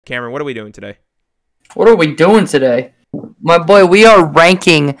Cameron, what are we doing today? What are we doing today? My boy, we are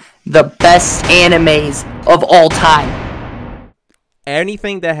ranking the best animes of all time.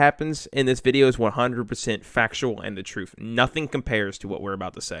 Anything that happens in this video is 100% factual and the truth. Nothing compares to what we're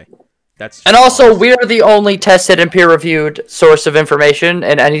about to say. And also, we are the only tested and peer-reviewed source of information,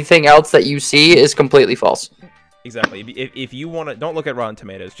 and anything else that you see is completely false. Exactly. If you want to, don't look at Rotten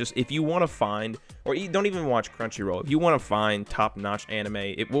Tomatoes. Just if you want to find, or don't even watch Crunchyroll. If you want to find top-notch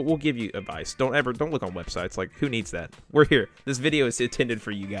anime, we'll give you advice. Don't look on websites. Like, who needs that? We're here. This video is intended for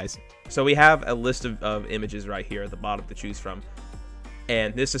you guys. So we have a list of images right here at the bottom to choose from.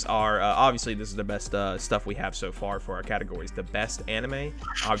 And this is our, obviously this is the best stuff we have so far for our categories. The best anime,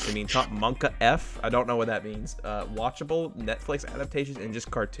 obviously means top Monka F. I don't know what that means. Watchable, Netflix adaptations, and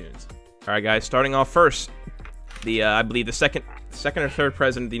just cartoons. All right, guys, starting off first. I believe the second or third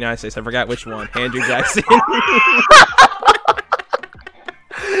president of the United States. I forgot which one. Andrew Jackson.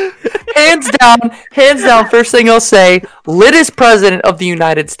 hands down. First thing I'll say, latest president of the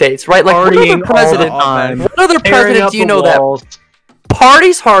United States, right? Like, what other president do you know that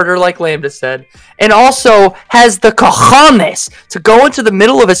parties harder, like Lambda said, and also has the cojones to go into the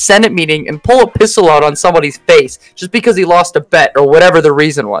middle of a Senate meeting and pull a pistol out on somebody's face just because he lost a bet or whatever the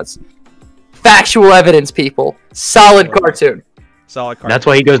reason was? Factual evidence, people. Solid cartoon. Solid cartoon. That's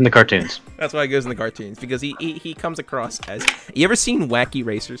why he goes in the cartoons. That's why he goes in the cartoons, because he comes across as... You ever seen Wacky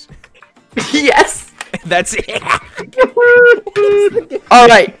Racers? Yes! That's it.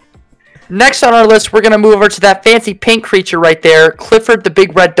 Alright. Next on our list, we're going to move over to that fancy pink creature right there, Clifford the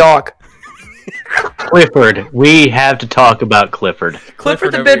Big Red Dog. Clifford. We have to talk about Clifford.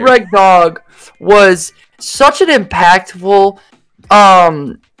 Clifford the Big Red Dog was such an impactful...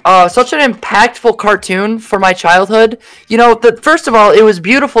 such an impactful cartoon for my childhood. You know, first of all, it was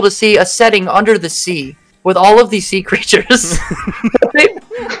beautiful to see a setting under the sea with all of these sea creatures,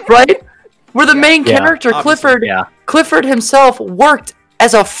 right? Where the main character, Clifford himself, worked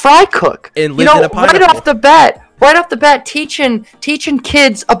as a fry cook. And lived in a pineapple. right off the bat, teaching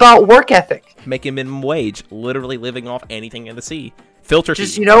kids about work ethic, making minimum wage, literally living off anything in the sea. Filter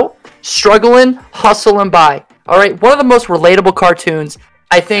just you know, struggling, hustling by. All right, one of the most relatable cartoons.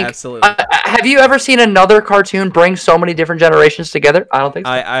 I think. Absolutely. Have you ever seen another cartoon bring so many different generations together? I don't think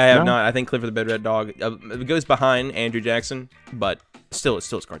so. I have not. I think Clifford the Big Red Dog it goes behind Andrew Jackson, but still,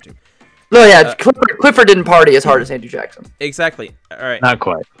 it's a cartoon. No, yeah, Clifford didn't party as hard as Andrew Jackson. Exactly. All right. Not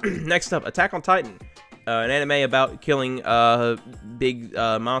quite. Next up, Attack on Titan, an anime about killing big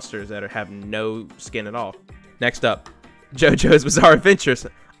monsters that have no skin at all. Next up, JoJo's Bizarre Adventures,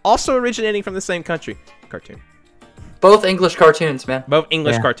 also originating from the same country. Cartoon. Both English cartoons, man. Both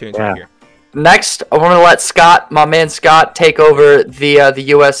English cartoons right here. Next, I want to let Scott, my man Scott, take over the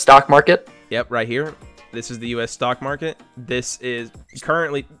U.S. stock market. Yep, right here. This is the U.S. stock market. This is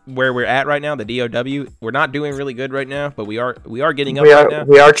currently where we're at right now, the DOW. We're not doing really good right now, but we are getting up right now.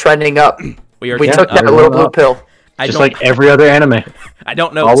 We are trending up. We took that little blue pill. Just like every other anime. I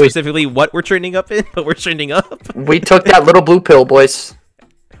don't know specifically what we're trending up in, but we're trending up. We took that little blue pill, boys.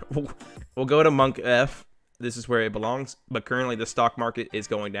 We'll go to Monk F. This is where it belongs, but currently the stock market is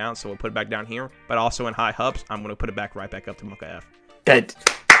going down, so we'll put it back down here. But also in high hubs, I'm going to put it right back up to Monka F. That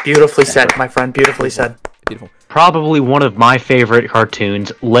beautifully said, my friend. Beautifully said. Beautiful. Probably one of my favorite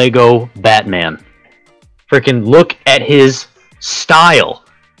cartoons, Lego Batman. Freaking look at his style.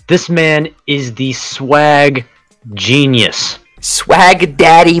 This man is the swag genius. Swag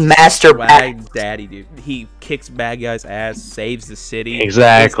daddy master. Swag daddy, dude. He kicks bad guys' ass, saves the city.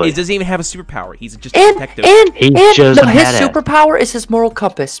 Exactly. He doesn't even have a superpower. He's just a detective. His superpower is his moral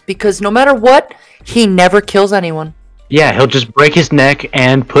compass, because no matter what, he never kills anyone. Yeah, he'll just break his neck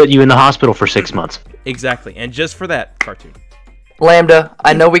and put you in the hospital for 6 months. Exactly, and just for that cartoon. Lambda,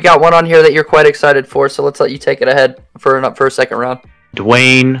 I know we got one on here that you're quite excited for, so let's let you take it ahead for a second round.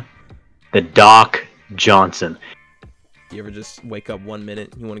 Dwayne the Doc Johnson. You ever just wake up 1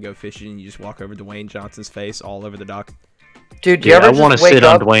 minute, you want to go fishing, and you just walk over Dwayne Johnson's face all over the dock? Dude, I want to sit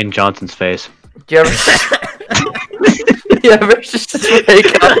on Dwayne Johnson's face. Do you ever... you ever just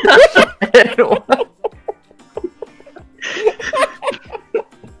wake up and...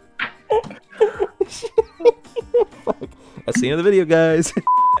 That's the end of the video, guys.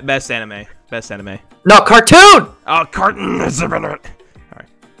 Best anime. No, cartoon! Oh, cartoon. Alright.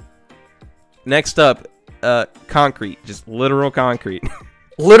 Next up, concrete. Just literal concrete.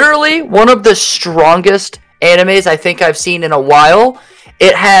 Literally one of the strongest animes I think I've seen in a while.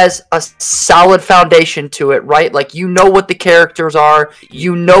 It has a solid foundation to it, right? Like, you know what the characters are,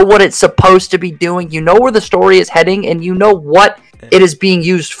 you know what it's supposed to be doing, you know where the story is heading, and you know what it is being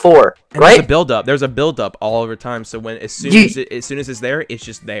used for, and right? There's a build up all over time. So when as soon as it's there, it's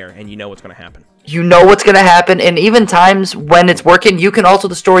just there, and you know what's gonna happen. You know what's gonna happen, and even times when it's working, you can alter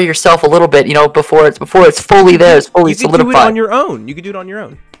the story yourself a little bit. You know, before it's fully there, it's fully solidified. You can do it on your own. You can do it on your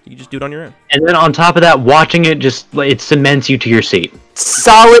own. You just do it on your own. And then on top of that, watching it it cements you to your seat.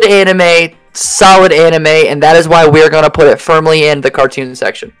 Solid anime, and that is why we're gonna put it firmly in the cartoon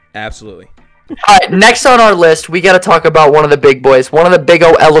section. Absolutely. Alright, next on our list, we gotta talk about one of the big boys, one of the big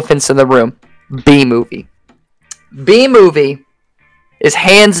old elephants in the room. B-movie. B-movie is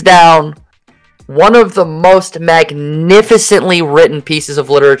hands down one of the most magnificently written pieces of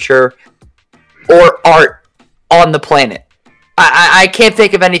literature or art on the planet. I can't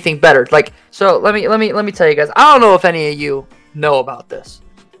think of anything better. Like, so let me tell you guys. I don't know if any of you know about this,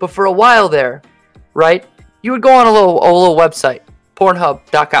 but for a while there, right? You would go on a little website,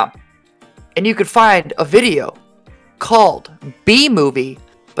 Pornhub.com, and you could find a video called B Movie,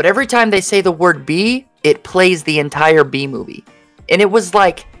 but every time they say the word B, it plays the entire B movie, and it was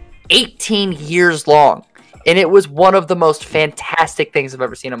like 18 years long, and it was one of the most fantastic things I've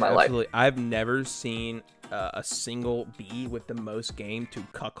ever seen in my life. I've never seen a single bee with the most game to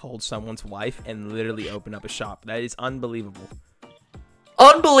cuckold someone's wife and literally open up a shop. That is unbelievable.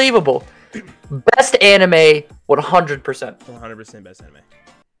 Unbelievable. Best anime, 100%. 100% best anime.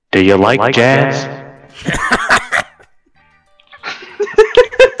 Do you like jazz?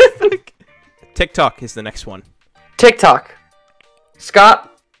 TikTok is the next one. TikTok.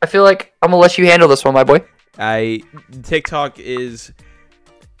 Scott, I feel like I'm gonna let you handle this one, my boy. TikTok is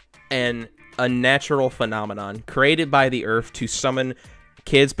a natural phenomenon created by the earth to summon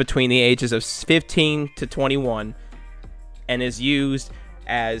kids between the ages of 15 to 21 and is used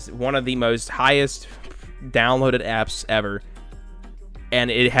as one of the most highest downloaded apps ever, and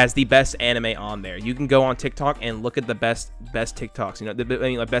it has the best anime on there. You can go on TikTok and look at the best TikToks, you know,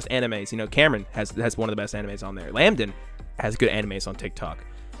 the best animes. You know, Cameron has one of the best animes on there. Lambdan has good animes on TikTok.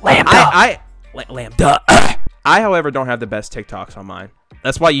 Lambda. Lambda. I, however, don't have the best TikToks on mine.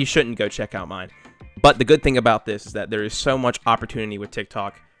 That's why you shouldn't go check out mine. But the good thing about this is that there is so much opportunity with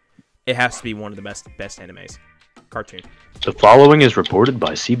TikTok. It has to be one of the best animes. Cartoon. The following is reported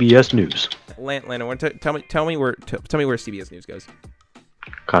by CBS News. Landon, tell me where CBS News goes.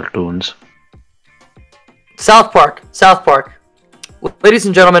 Cartoons. South Park. Ladies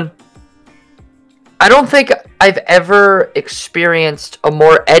and gentlemen, I don't think I've ever experienced a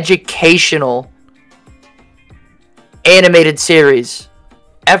more educational animated series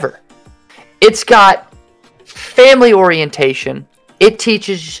ever. It's got family orientation. It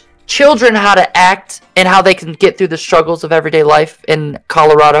teaches children how to act and how they can get through the struggles of everyday life in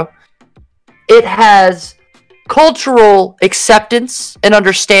Colorado. It has cultural acceptance and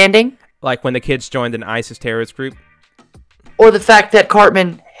understanding. Like when the kids joined an ISIS terrorist group. Or the fact that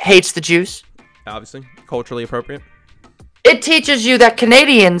Cartman hates the Jews. Obviously, culturally appropriate. It teaches you that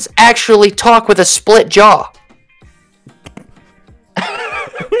Canadians actually talk with a split jaw.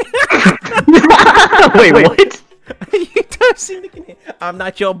 Wait, what? You don't seem to. I'm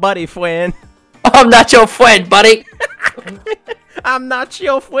not your buddy, friend. I'm not your friend, buddy. I'm not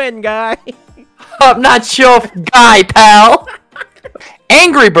your friend, guy. I'm not your guy, pal.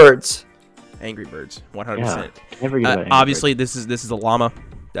 Angry Birds. 100%. Yeah, obviously, this is a llama,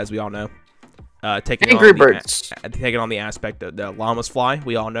 as we all know. Taking on the aspect of the llamas fly.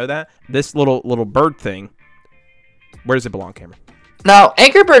 We all know that. This little bird thing. Where does it belong, Cameron? Now,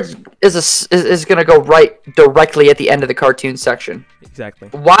 Angry Birds is gonna go right directly at the end of the cartoon section. Exactly.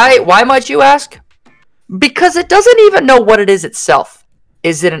 Why might you ask? Because it doesn't even know what it is itself.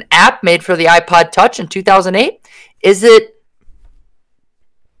 Is it an app made for the iPod Touch in 2008? Is it...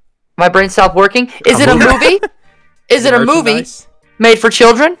 My brain stopped working. Is it a movie? Is it a movie made for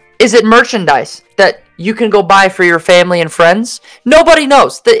children? Is it merchandise that you can go buy for your family and friends? Nobody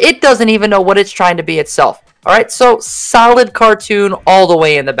knows. It doesn't even know what it's trying to be itself. All right, so solid cartoon all the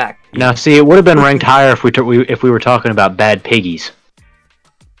way in the back. Now, see, it would have been ranked higher if we were talking about Bad Piggies.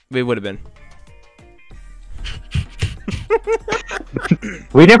 We would have been.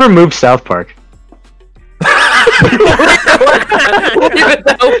 We never moved South Park.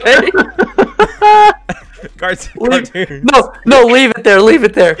 Cartoon. No, leave it there.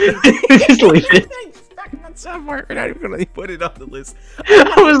 Just leave it. South Park. We're not even gonna put it on the list.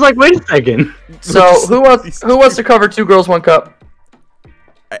 I was like, wait a second. So who wants to cover Two Girls, One Cup?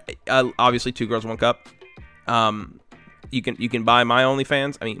 Obviously, Two Girls, One Cup. You can buy my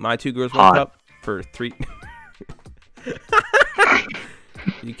OnlyFans. I mean, my Two Girls, One Cup for $3.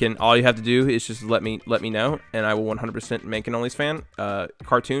 You can. All you have to do is just let me know, and I will 100% make an OnlyFans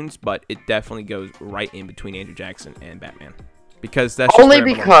cartoons. But it definitely goes right in between Andrew Jackson and Batman. because that's only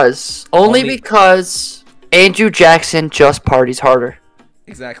because Andrew Jackson just parties harder.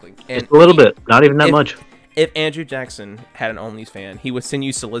 Exactly. And a little bit, not even that much. If Andrew Jackson had an OnlyFans, he would send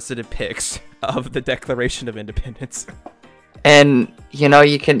you solicited pics of the Declaration of Independence. And you know,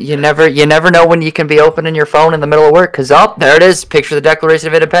 you never know when you can be opening your phone in the middle of work, because there it is, picture of the Declaration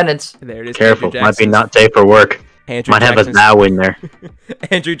of Independence. There it is. Careful, might be not safe for work. Might have a thou in there.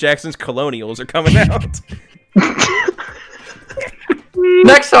 Andrew Jackson's colonials are coming out.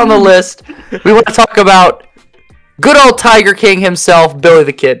 Next on the list, we want to talk about good old Tiger King himself, Billy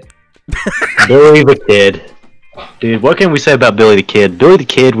the Kid. Billy the Kid. Dude, what can we say about Billy the Kid? Billy the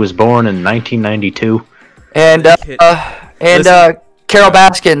Kid was born in 1992. And Carol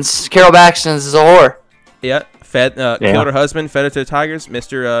Baskins. Carol Baskins is a whore. Yeah, killed her husband, fed it to the tigers.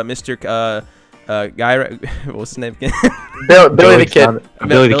 Mr. Guy, what's his name again? Billy the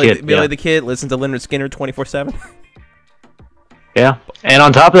Kid. Billy the Kid. Listen to Leonard Skinner 24/7. Yeah, and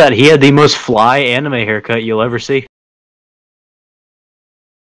on top of that, he had the most fly anime haircut you'll ever see.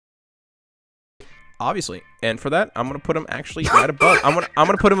 Obviously, and for that, I'm gonna put him actually right above. I'm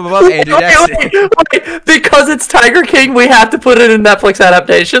gonna put him above Andrew Jackson. Wait, because it's Tiger King, we have to put it in Netflix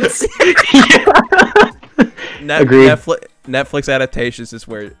adaptations. Netflix adaptations is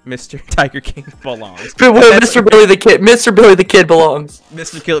where Mr. Tiger King belongs. But where Mr. Billy the Kid belongs.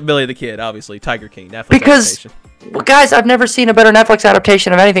 Billy the Kid, obviously Tiger King. Netflix adaptation. Well, guys, I've never seen a better Netflix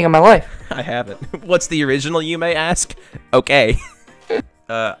adaptation of anything in my life. I haven't. What's the original, you may ask? Okay.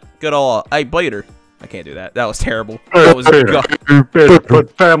 Good old hey Blader. I can't do that. That was terrible. That was you better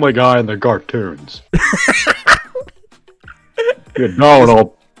put Family Guy in the cartoons. You don't,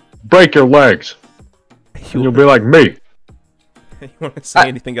 I'll break your legs. And you'll be like me. You want to say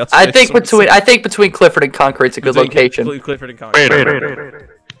anything else? I think between Clifford and Concrete's a good location. Clifford and Concrete.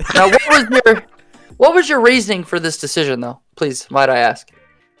 Now, what was your reasoning for this decision, though? Please, might I ask?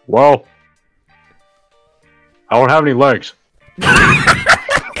 Well, I don't have any legs.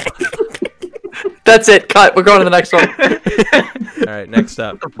 That's it. Cut. We're going to the next one. All right. Next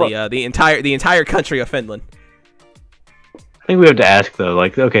up, the entire country of Finland. I think we have to ask though.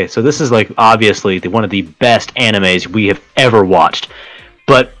 Like, okay, so this is like obviously one of the best animes we have ever watched,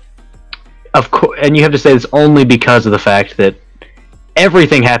 but of course, and you have to say this only because of the fact that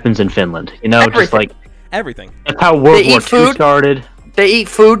everything happens in Finland. You know, just like everything. That's how World War II started. They eat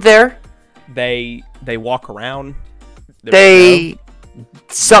food there. They walk around.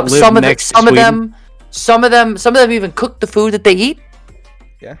 Some of them even cook the food that they eat.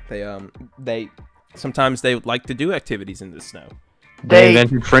 Yeah, they sometimes they like to do activities in the snow. They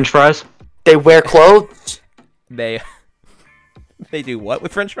invented French fries. They wear clothes. They do what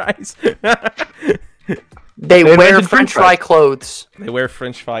with French fries? They wear French fry clothes. They wear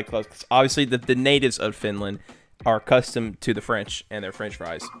French fry clothes. Obviously, the natives of Finland are accustomed to the French and their French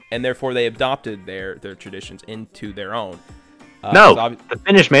fries, and therefore they adopted their traditions into their own. No, the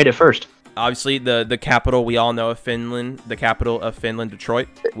Finnish made it first. Obviously, the capital we all know of Finland, the capital of Finland, Detroit,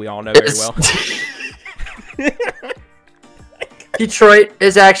 we all know very well. Detroit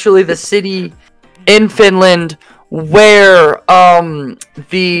is actually the city in Finland where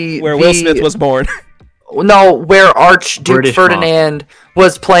Will Smith was born. No, where Archduke British mob Ferdinand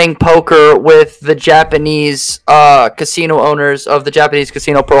was playing poker with the Japanese casino owners of the Japanese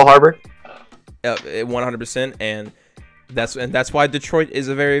casino Pearl Harbor. 100%, and that's why Detroit is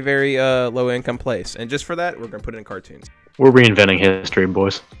a very, very low-income place. And just for that, we're gonna put it in cartoons. We're reinventing history,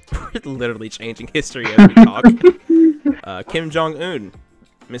 boys. We're literally changing history as we talk. Kim Jong-un,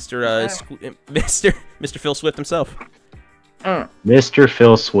 Mr. Phil Swift himself. Mr.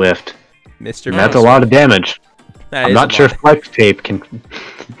 Phil Swift. That's a Swift. Lot of damage. I'm not sure if flex tape can.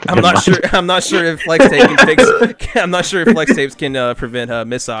 I'm not sure if flex tape can fix. I'm not sure if flex tapes can prevent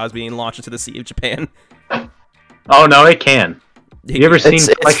missiles being launched into the Sea of Japan. Oh no, it can. You ever seen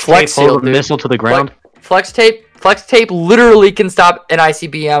flex tape hold a missile to the ground? Flex tape literally can stop an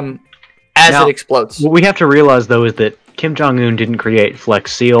ICBM as it explodes. What we have to realize though is that Kim Jong-un didn't create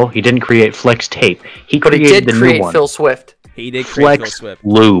Flex Seal. He didn't create Flex Tape. He created the new one. Phil Swift. He did create Phil Flex Swift.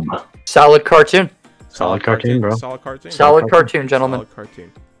 Lube. Solid cartoon. Solid cartoon, bro. Solid cartoon. Solid cartoon, gentlemen. Solid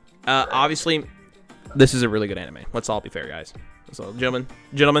cartoon. Obviously, this is a really good anime. Let's all be fair, guys. So, gentlemen,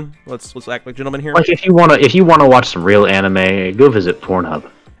 let's act like gentlemen here. Like if you wanna watch some real anime, go visit Pornhub.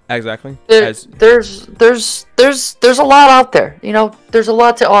 Exactly. There's a lot out there. You know, there's a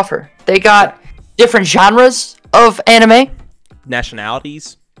lot to offer. They got different genres of anime,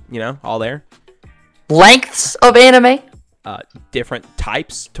 nationalities, you know, all there. Lengths of anime. Different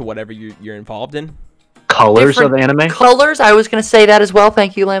types to whatever you're involved in. Colors of anime. Colors. I was gonna say that as well.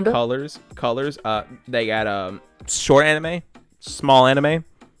 Thank you, Lambda. Colors. They got short anime, small anime,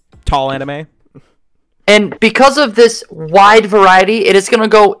 tall anime. And because of this wide variety, it is going to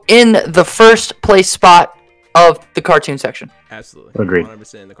go in the first place spot of the cartoon section. Absolutely. Agreed.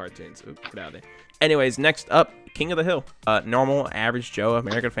 100% in the cartoons. Oops, put out there. Anyways, next up, King of the Hill. Normal, average Joe,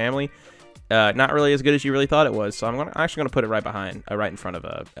 American family. Not really as good as you really thought it was. So I'm actually gonna put it right behind, right in front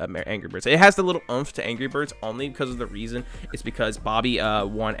of Angry Birds. It has the little oomph to Angry Birds only because of the reason. It's because Bobby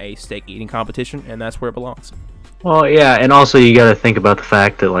won a steak eating competition, and that's where it belongs. Well, yeah, and also you got to think about the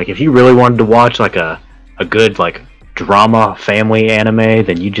fact that like if you really wanted to watch like a good like drama family anime,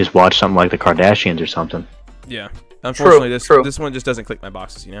 then you just watch something like the Kardashians or something. Yeah. Unfortunately, True. this one just doesn't click my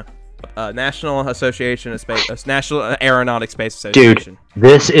boxes, you know. National Association of Space, National Aeronautic Space Association. Dude,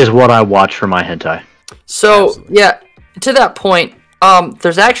 this is what I watch for my hentai. So Absolutely. yeah, to that point,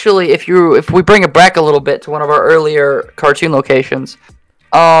 there's actually if we bring it back a little bit to one of our earlier cartoon locations,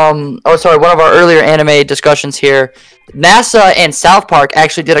 one of our earlier anime discussions here, NASA and South Park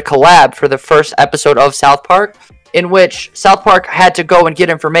actually did a collab for the first episode of South Park, in which South Park had to go and get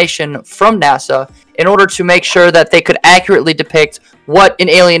information from NASA in order to make sure that they could accurately depict what an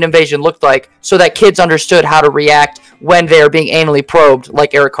alien invasion looked like so that kids understood how to react when they are being anally probed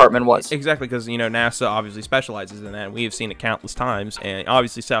like Eric Cartman was. Exactly, because, you know, NASA obviously specializes in that, and we have seen it countless times, and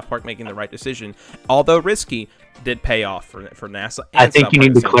obviously South Park making the right decision, although risky, did pay off for NASA. And I think South you Park need to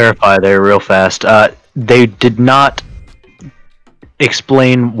at the same clarify there real fast. They did not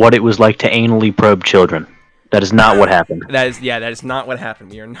explain what it was like to anally probe children. That is not what happened. That is not what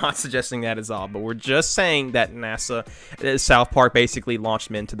happened. We are not suggesting that is all, but we're just saying that South Park basically launched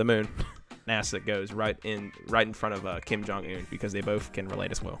men to the moon. NASA goes right in front of Kim Jong-un because they both can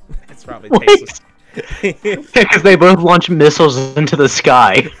relate as well. It's probably tasteless. Because they both launch missiles into the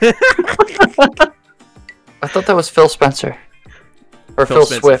sky. I thought that was Phil Spencer. Or Phil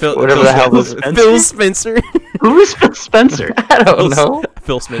Phil Swift, Phil- whatever Phil the hell Spencer. was it. Phil Spencer. Who is Phil Spencer? I don't know.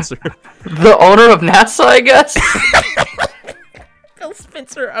 Phil Spencer. The owner of NASA, I guess? Phil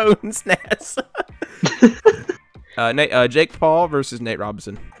Spencer owns NASA. Jake Paul versus Nate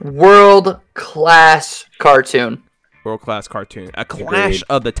Robinson. World-class cartoon. World-class cartoon. A clash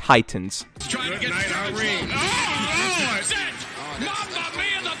of the titans.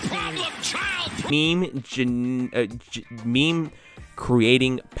 Meme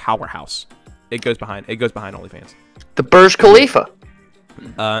creating powerhouse. It goes behind OnlyFans. The Burj Khalifa.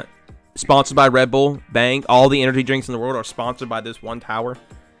 Sponsored by Red Bull. Bang. All the energy drinks in the world are sponsored by this one tower.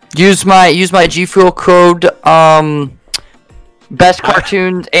 Use my G Fuel code. Best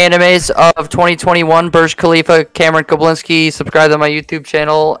cartoons animes of 2021. Burj Khalifa, Cameron Koblinski. Subscribe to my YouTube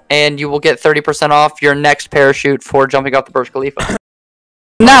channel, and you will get 30% off your next parachute for jumping off the Burj Khalifa.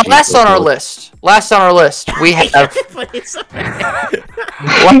 Now, last on our list, we have.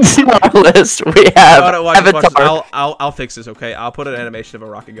 Avatar. I'll fix this, okay? I'll put an animation of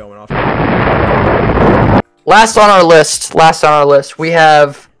a rocket going off. Last on our list, we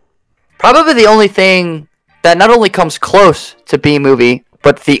have probably the only thing that not only comes close to B-movie,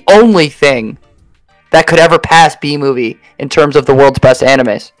 but the only thing that could ever pass B-movie in terms of the world's best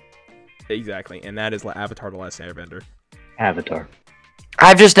animes. Exactly, and that is Avatar: The Last Airbender. Avatar.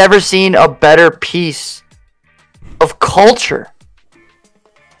 I've just never seen a better piece of culture.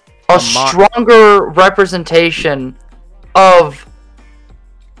 A stronger representation of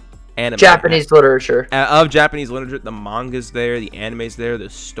Anime. Japanese literature. Of Japanese literature, the manga's there, the anime's there, the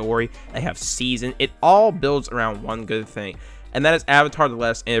story, they have season. It all builds around one good thing, and that is Avatar: The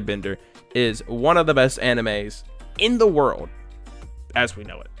Last Airbender is one of the best animes in the world, as we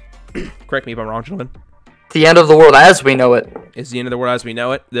know it. Correct me if I'm wrong, gentlemen. The end of the world as we know it. It's the end of the world as we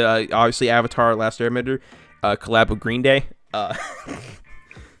know it. Obviously, Avatar: Last Airbender, collab with Green Day.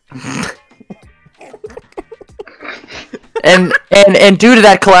 And due to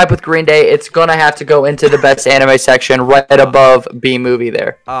that collab with Green Day, it's gonna have to go into the best anime section right above B-movie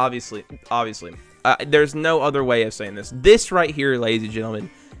there. Obviously. There's no other way of saying this. This right here, ladies and gentlemen,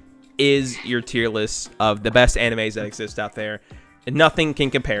 is your tier list of the best animes that exist out there. And nothing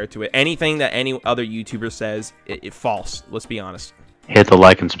can compare to it. Anything that any other YouTuber says, it's false. Let's be honest. Hit the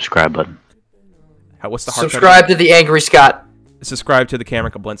like and subscribe button. What's the hard Subscribe to the Angry Scott. Subscribe to the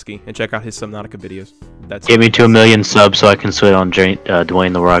Cameron Koblinski and check out his Subnautica videos. Get me to 1 million subs so I can sit on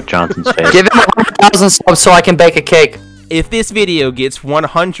Dwayne The Rock Johnson's face. Give him 100,000 subs so I can bake a cake. If this video gets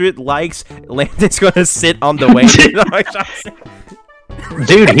 100 likes, Landon's gonna sit on Dwayne The Rock Johnson.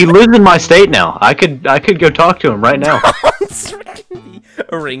 Dude, he lives in my state now. I could go talk to him right now.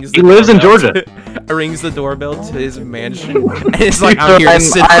 He lives in Georgia. Rings the doorbell to his mansion. And it's like, I'm here to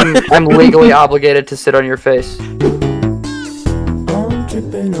sit. I'm legally obligated to sit on your face. I'm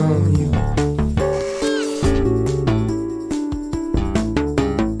tripping on you.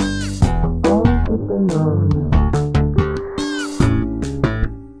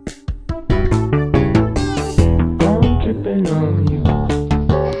 tripping on you.